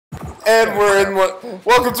And we're in what?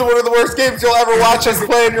 Welcome to one of the worst games you'll ever watch us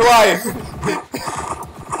play in your life.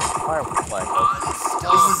 Why are we playing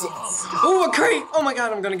Ooh, a crate! Oh my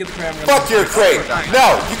god, I'm gonna get the crate. Fuck your crate!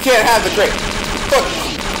 No, you can't have the crate. Fuck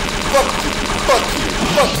you. Fuck you. Fuck you.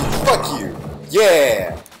 Fuck you. Fuck you.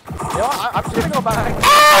 Yeah. You know what? I'm just gonna go back.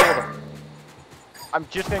 Ah! I'm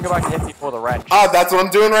just gonna go back and hit people with a wrench. Ah, that's what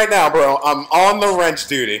I'm doing right now, bro. I'm on the wrench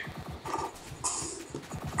duty.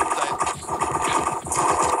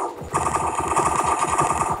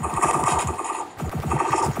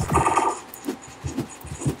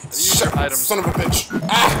 Shit, son of a bitch.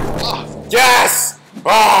 Ah! Yes!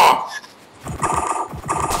 Ah!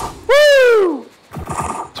 Woo!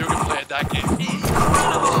 Two can play at that game.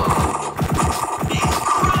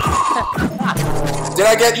 Did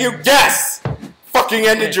I get you? Yes! Fucking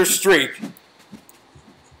ended your streak.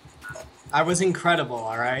 I was incredible,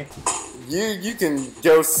 alright? You can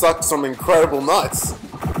go suck some incredible nuts.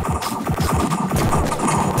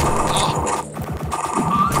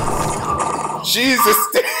 Jesus,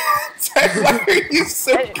 Ted, why are you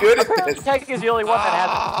so good at this? Tech is the only one that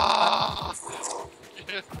has.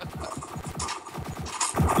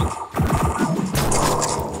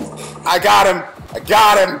 I got him. I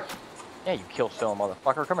got him. Yeah, you kill still,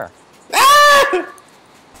 motherfucker. Come here. Ah!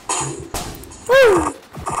 Woo!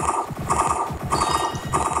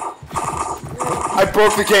 I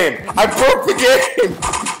broke the game. I broke the game.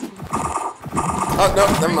 Oh no,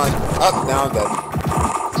 never mind. Oh, now I'm dead.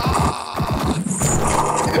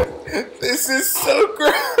 This is so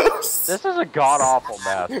gross. This is a god-awful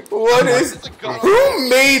mess. What is? Who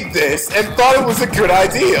made this and thought it was a good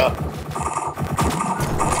idea?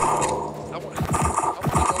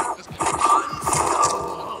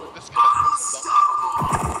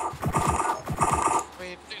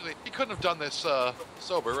 He couldn't have done this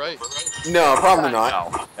sober, right? No, probably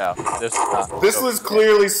not. No, This was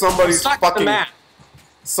clearly somebody's Stuck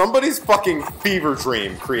somebody's fucking fever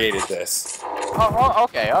dream created this. Oh,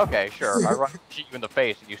 okay, sure. I run shoot you in the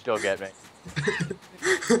face and you still get me.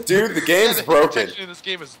 Dude, the game's the broken. protection in this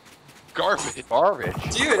game is garbage.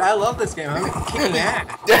 Garbage. Dude, I love this game. I'm kicking ass.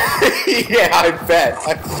 Yeah, I bet.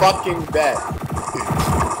 I fucking bet.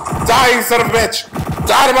 Die, you son of a bitch!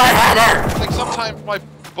 Die to my hammer! It's like sometimes my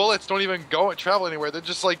bullets don't even go and travel anywhere. They're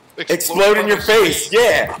just like Explode in your face.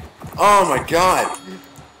 Yeah. Oh my god.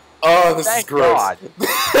 Oh, this is gross. God.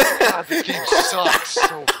 God, this game sucks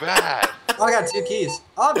so bad. Oh, I got 2 keys.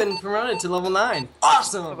 Oh, I've been promoted to level 9.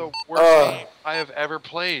 Awesome. One of the worst game I have ever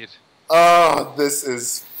played. Oh, this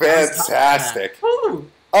is fantastic. Woo.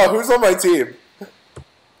 Oh, who's on my team?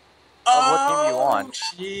 What team you on?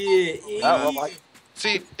 Shit.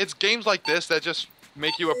 See, it's games like this that just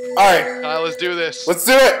make you a. Alright. Let's do this. Let's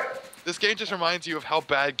do it! This game just reminds you of how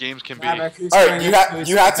bad games can be. Alright, you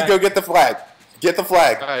have to go get the flag. Get the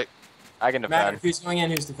flag. Alright. I can defend. Matt, who's going in?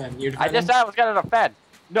 Who's defending? You're I defending? just said I was gonna defend.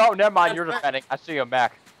 No, never mind. You're defending. I see you,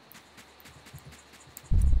 Mac.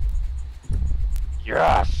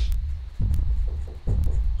 Yes.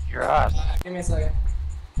 Yes. Give me a second.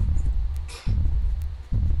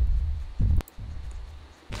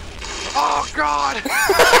 Oh God!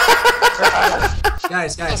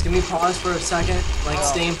 Guys, can we pause for a second? Like,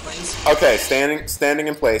 stay in place. Okay, standing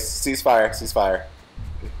in place. Ceasefire, ceasefire.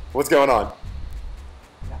 What's going on?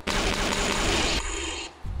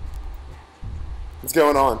 What's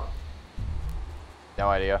going on? No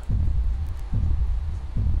idea.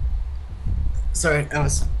 Sorry, I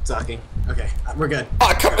was talking. Okay, we're good.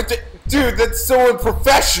 Oh, come on, dude, that's so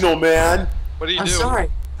unprofessional, man. What do you I'm do?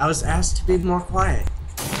 sorry. I was asked to be more quiet.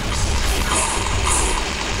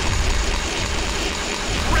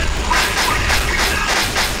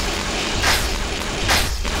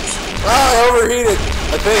 Ah, I overheated.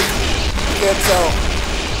 I think. Can't tell.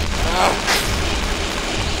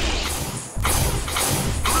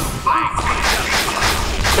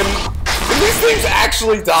 Can these things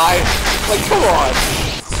actually die? Like, come on.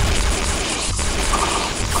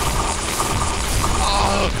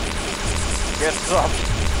 Get some.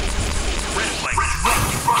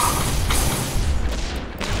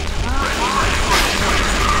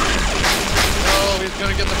 No, he's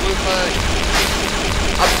gonna get the blue flag.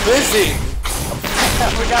 I'm busy.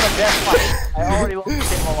 We got a death fight. I already looked at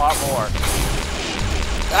him a lot more.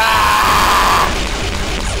 Ah!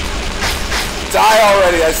 Die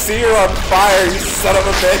already. I see you're on fire, you son of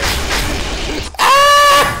a bitch.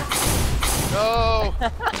 Ah! No.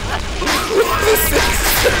 This is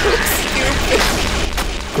so stupid.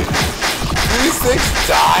 Do these things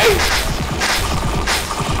die?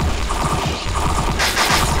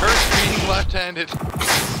 Curse being left-handed.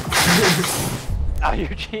 Now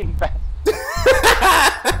Eugene back.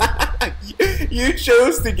 You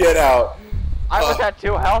chose to get out. I was at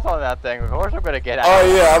 2 health on that thing. Of course I'm gonna get out.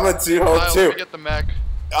 Oh yeah, I'm at 2 health Kyle, too. let me get the mech.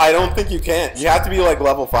 I don't think you can. You have to be like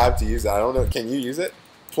level 5 to use it. I don't know. Can you use it?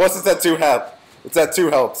 Plus, it's at 2 health. It's at 2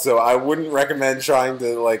 health, so I wouldn't recommend trying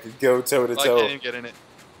to like go toe to toe. I can't even get in it.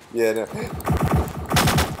 Yeah, no.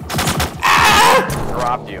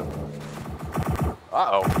 Dropped you.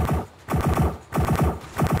 Uh-oh.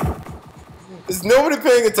 Is nobody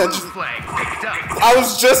paying attention? I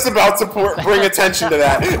was just about to bring attention to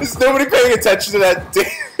that. Is nobody paying attention to that?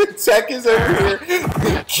 Tech is over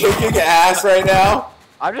here kicking ass right now.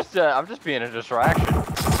 I'm just being a distraction.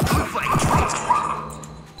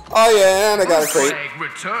 Oh yeah, and I got a crate.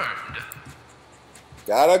 Returned.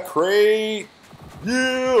 Got a crate.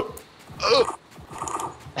 Yeah.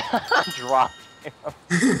 Dropped him. Yeah,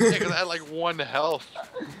 because I had like 1 health.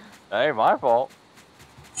 That ain't my fault.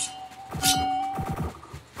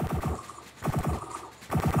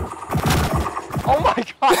 Oh my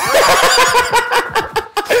god!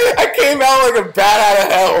 I came out like a bat out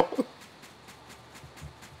of hell.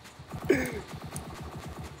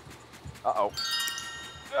 Uh-oh.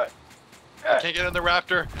 I can't get in the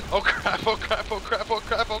raptor. Oh crap, oh crap, oh crap, oh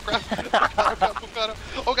crap, oh crap. Oh god, oh god, oh god,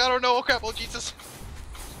 oh god, oh no, oh crap, oh Jesus.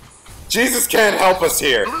 Jesus can't help us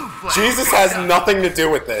here. Jesus has nothing to do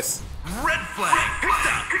with this. Red flag.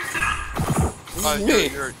 This is me.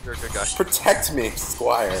 You're a good guy. Protect me,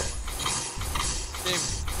 Squire.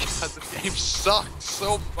 God, the game sucks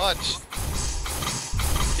so much. The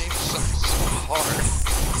game sucks so hard.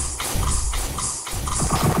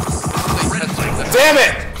 Damn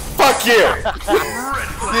it! Fuck you!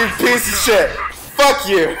 You piece of shit! Fuck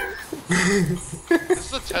you! This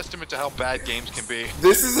is a testament to how bad games can be.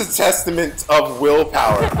 This is a testament of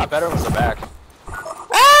willpower. I bet it was the back.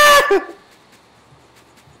 Ah!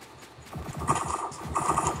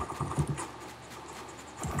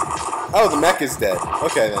 Oh, the mech is dead.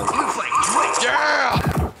 Okay then. Yeah!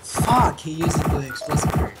 Fuck, he used the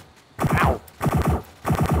explosive crate. Ow!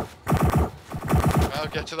 I'll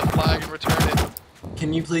get to the flag and return it.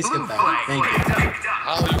 Can you please get that? Thank you.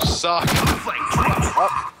 Kyle, you suck.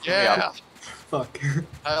 Oh, Yeah. Fuck.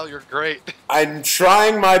 Kyle, you're great. I'm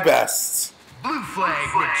trying my best. Blue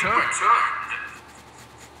flag returned.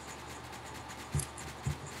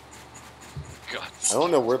 God. I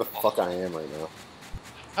don't know where the fuck I am right now.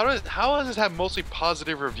 How does this have mostly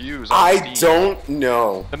positive reviews on I Steam? don't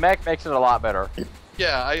know. The mech makes it a lot better.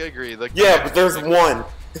 Yeah, I agree. Like, Yeah, but there's one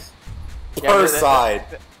per side.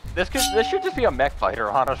 This should just be a mech fighter,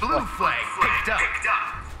 honestly. Blue flag picked up.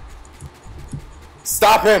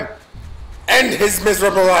 Stop him! End his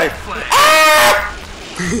miserable life! Flag. Ah!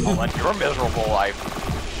 I'll end your miserable life.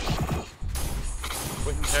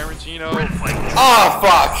 Quentin Tarantino. Red flag. Ah,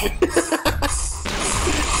 fuck!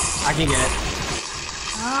 I can get it.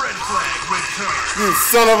 Red flag returned. You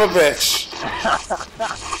son of a bitch!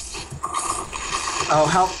 Oh,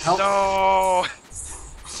 help, help. No!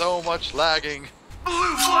 So much lagging.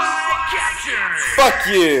 Blue flag captured. Fuck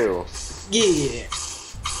you! Yeah.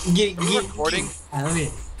 Get Recording? I love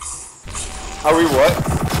it. Are we what?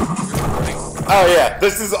 Recording. Oh yeah,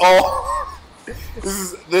 this is all.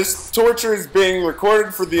 This torture is being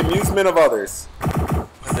recorded for the amusement of others.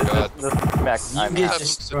 This mech. I'm get Have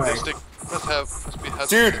Just some sadistic. Let's have.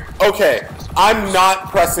 Dude, okay, I'm not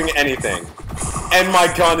pressing anything, and my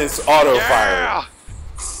gun is auto firing. Yeah!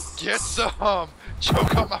 Get some!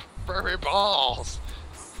 Choke on my furry balls!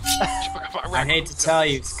 Choke on my I hate to tell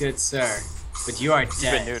you, good sir, but you are been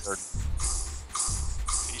dead. neutered.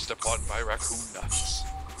 Feast upon my raccoon nuts.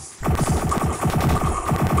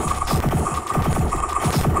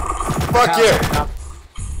 Fuck you!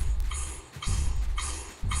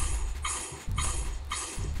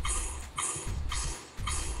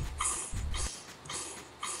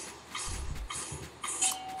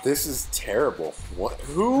 This is terrible. What?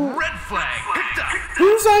 Who? Red flag picked up.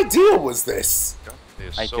 Whose idea was this? It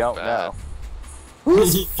is I so don't bad. know.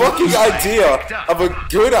 Whose fucking idea of a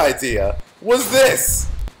good idea was this?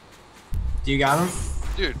 Do you got him?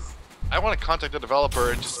 Dude, I want to contact the developer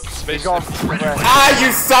and just space He's going. Ah,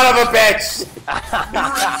 you son of a bitch! Red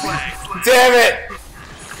flag. Damn it!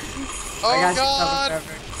 Oh I got god! you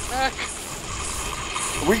covered. Heck.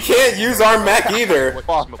 We can't use our mech either.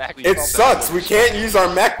 Fuck, It sucks. We can't use our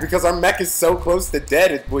mech because our mech is so close to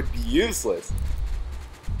dead it would be useless.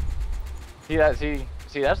 See that? See,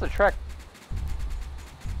 that's the trick.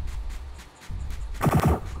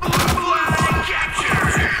 Flag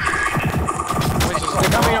captured.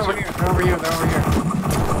 They're coming over here. They're over here. They're over here.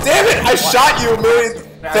 Damn it! I shot you a million.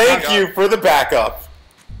 Back Thank up. you for the backup.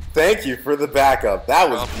 Thank you for the backup. That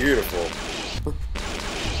was beautiful.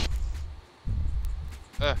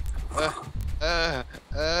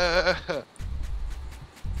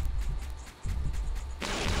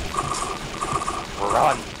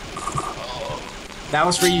 Run. That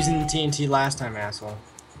was for using the TNT last time, asshole.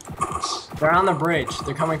 They're on the bridge.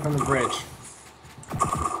 They're coming from the bridge.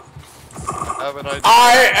 I have an idea.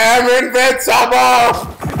 I am invincible!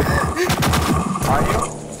 Are you?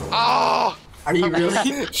 Oh! Are you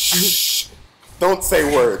really? Shh! Don't say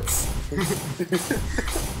words.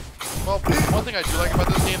 Well, one thing I do like about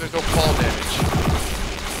this game, there's no fall damage.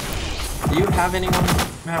 Do you have anyone,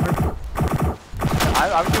 Maverick?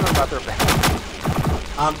 I'm doing about their best.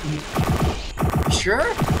 Sure?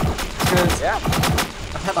 Because Yeah.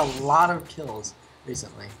 I've had a lot of kills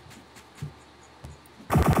recently.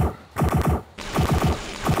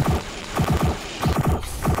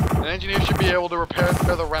 An engineer should be able to repair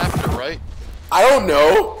the raptor, right? I don't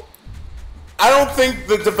know. I don't think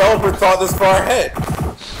the developer thought this far ahead.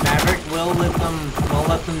 Maverick, we'll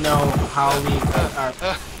let them know how we are.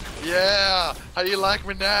 Yeah! How do you like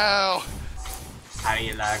me now? How do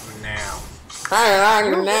you like me now? I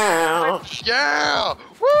like now. Yeah!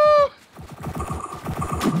 Woo!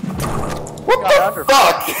 What the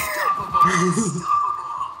fuck?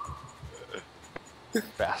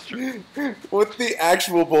 Bastard. What the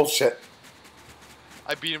actual bullshit?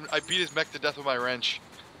 I beat his mech to death with my wrench.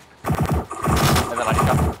 And then I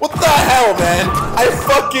shot. What the hell, man? I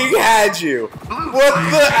fucking had you. What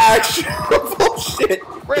the actual bullshit?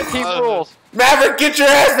 Red team rules. Maverick, get your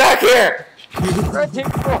ass back here! Red team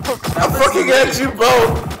rules. I'm fucking at you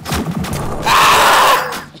both!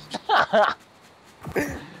 Ah!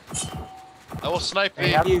 I will snipe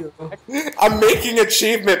Hey, the. You. I'm making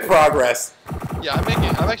achievement progress. Yeah,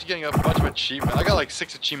 I'm actually getting a bunch of achievements. I got like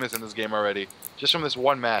 6 achievements in this game already, just from this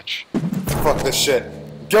one match. Fuck this shit.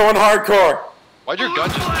 Going hardcore. Why'd your gun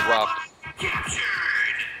just drop? Captured.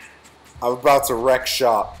 I'm about to wreck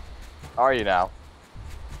shop. How are you now?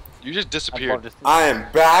 You just disappeared. I am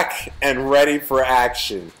back and ready for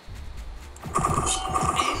action. Incredible.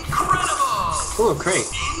 Ooh, crate.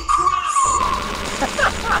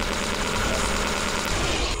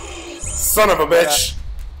 Son of a bitch.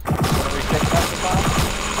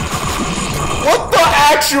 What the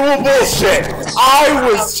actual bullshit? I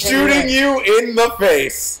was shooting you in the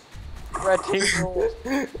face. Red team rules.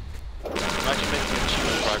 I'm actually making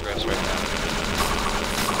achievement progress right now.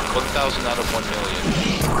 1,000 out of 1 million.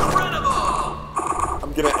 Incredible.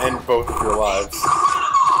 I'm gonna end both of your lives.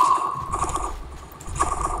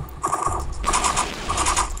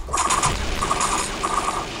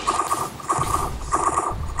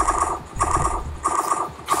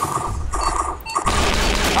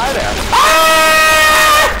 Hi there.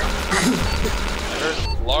 I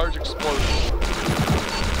heard large explosion.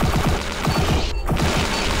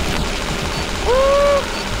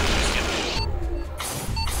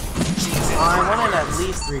 I wanted at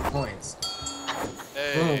least 3 points.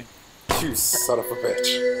 Hey, You son of a bitch.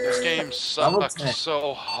 this game Level sucks 10.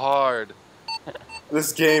 so hard.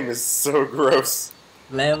 This game is so gross.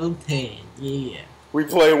 Level 10, yeah. We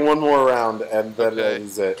play one more round and then Okay. that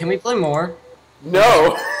is it. Can we play more?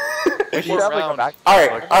 No. We should definitely go back. All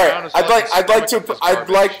right, Like, all round right. is I'd garbage.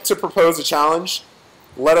 like to propose a challenge.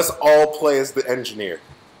 Let us all play as the engineer.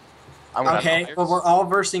 I'm gonna Okay, but we're all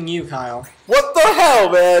versing you, Kyle. What the hell,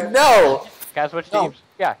 man? No. Can I switch No. teams?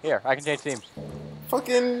 Yeah, here. I can change teams.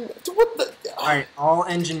 Fucking what the? Alright, all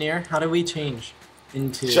engineer. How do we change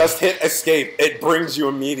into... Just hit escape. It brings you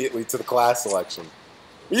immediately to the class selection.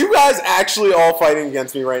 Are you guys actually all fighting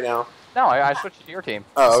against me right now? No, I switched to your team.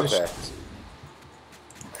 Oh, okay.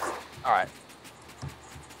 Alright.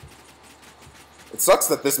 It sucks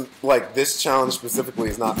that this challenge specifically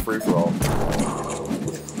is not free for all.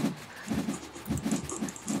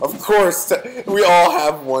 Of course, we all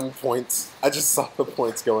have 1 point. I just saw the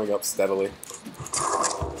points going up steadily.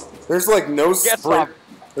 There's like no sprint.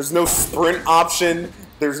 There's no sprint option.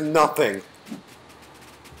 There's nothing.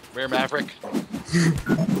 Rear Maverick.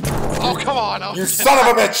 Oh, come on. Oh, You son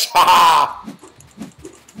of a bitch! Ha!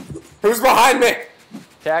 Who's behind me?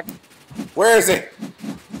 Tech. Where is he?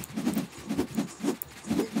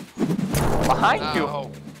 Behind you.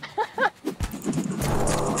 Ow.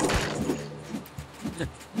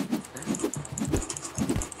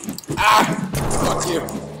 Ah! Fuck you.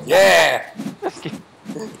 Yeah!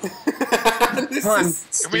 This Come on,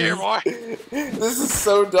 is Come here, boy. this is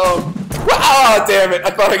so dumb. Ah, damn it! I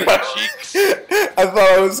thought I got. Cheeks. I thought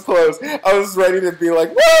I was close. I was ready to be like,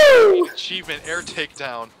 woo! Achievement, air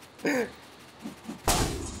takedown.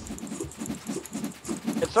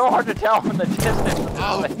 It's so hard to tell from the distance.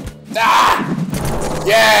 Oh. Ah!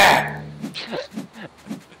 Yeah!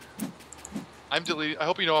 I'm deleting. I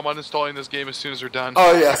hope you know I'm uninstalling this game as soon as we're done.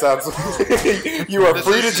 Oh yes, absolutely. You are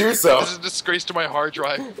free to do so. This is a disgrace to my hard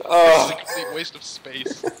drive. This is a complete waste of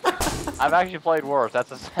space. I've actually played worse.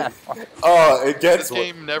 That's a sad part. Oh, it gets. This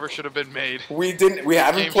game never should have been made. We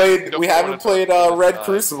haven't played Red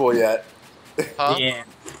Crucible yet. Huh? Yeah.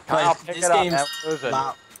 Kyle, But pick this it up game's and lose it.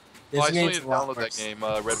 lot. This Well, I still need game's to a lot download that worse. game,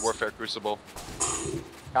 Red Warfare Crucible.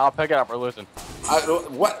 Kyle, pick it up. We're losing.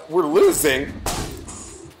 What? We're losing?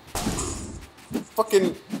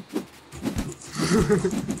 Fucking.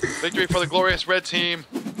 Victory for the glorious red team.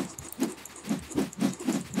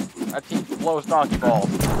 That team blows donkey balls.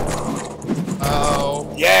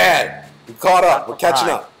 Oh. Yeah! We caught up. We're catching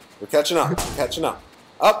up. We're catching up. We're catching up.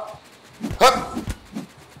 Up! Up!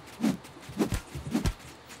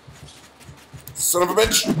 Son of a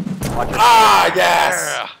bitch! Watch it. Ah,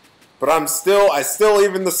 yes! Yeah. But I still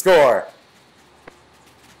even the score.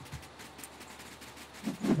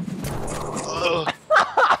 Ugh.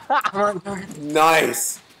 Come on, Darth.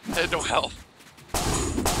 Nice. I had no health.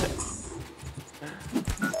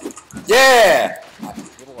 Yeah!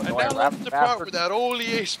 And now that's the part where that old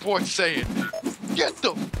EA Sports saying, "Get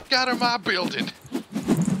the fuck out of my building."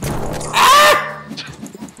 Ah!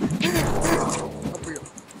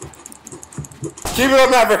 Keep it up,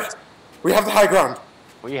 Maverick. We have the high ground.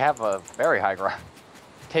 We have a very high ground.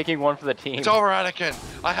 Taking one for the team. It's over, Anakin.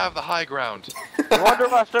 I have the high ground. You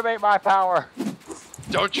underestimate my power.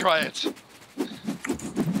 Don't try it.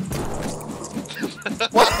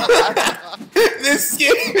 This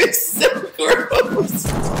game is so gross.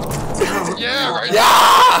 Yeah, right.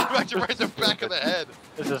 Yeah! Right in the back of the head.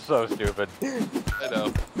 This is so stupid. I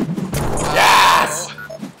know. Yes!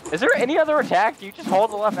 Is there any other attack? You just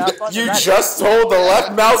hold the left mouse button? You and that's just hold the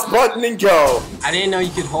left mouse button and go. I didn't know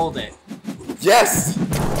you could hold it. Yes.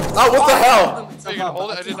 Oh, what the hell? So you can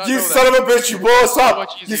hold it? I did not You know son that. of a bitch! You blow us up.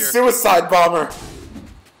 Much You easier. suicide bomber.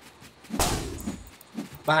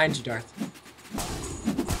 Behind you, Darth.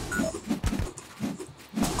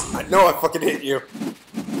 I know I fucking hit you.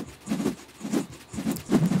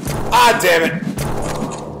 Ah, damn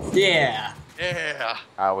it. Yeah.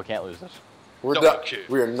 Yeah. we can't lose this. We're Double not. kill.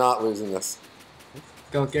 We are not losing this.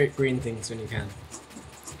 Go get green things when you can.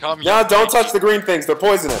 Come No, young don't lady. touch the green things. They're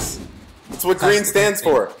poisonous. That's what Touch green the stands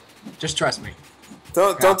green for. Just trust me.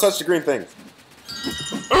 Don't touch the green things.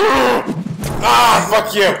 Ah,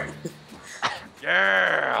 fuck you.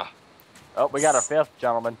 Yeah. Oh, we got our fifth,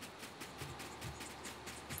 gentlemen.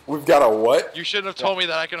 We've got a what? You shouldn't have told me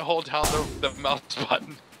that I can hold down the mouse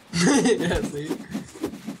button. Yeah, see?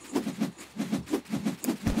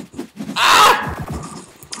 Ah!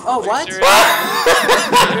 Oh, what? Serious?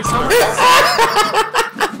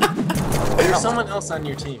 There's someone else on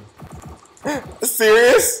your team.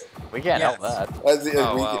 Serious? We can't help Yes. that.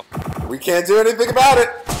 Oh, wow. We can't do anything about it.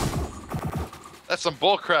 That's some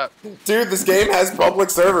bullcrap. Dude, this game has public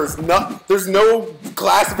servers. There's no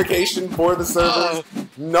classification for the servers.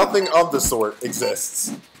 Nothing of the sort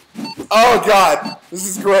exists. Oh god, this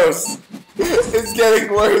is gross. It's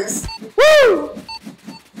getting worse. Woo!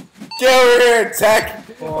 Get over here, Tech.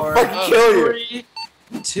 I'll fucking kill you.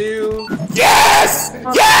 3, 2. Yes!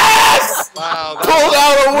 Yes! Wow. Pulled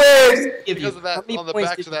out a win! Because of that, on the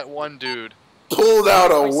backs of that one dude. Pulled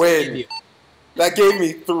out a Points did he give win. you? That gave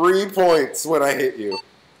me 3 points when I hit you.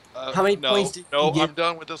 How many no, points did no, you get? I'm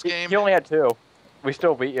done with this game. He only had 2. We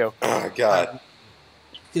still beat you. Oh god.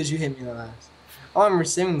 Because you hit me the last. Oh, I'm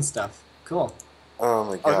receiving stuff. Cool. Oh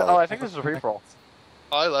my Oh, god. I think this is a free-for-all.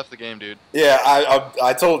 I left the game, dude. Yeah,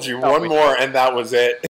 I told you Oh, one we- more and that was it.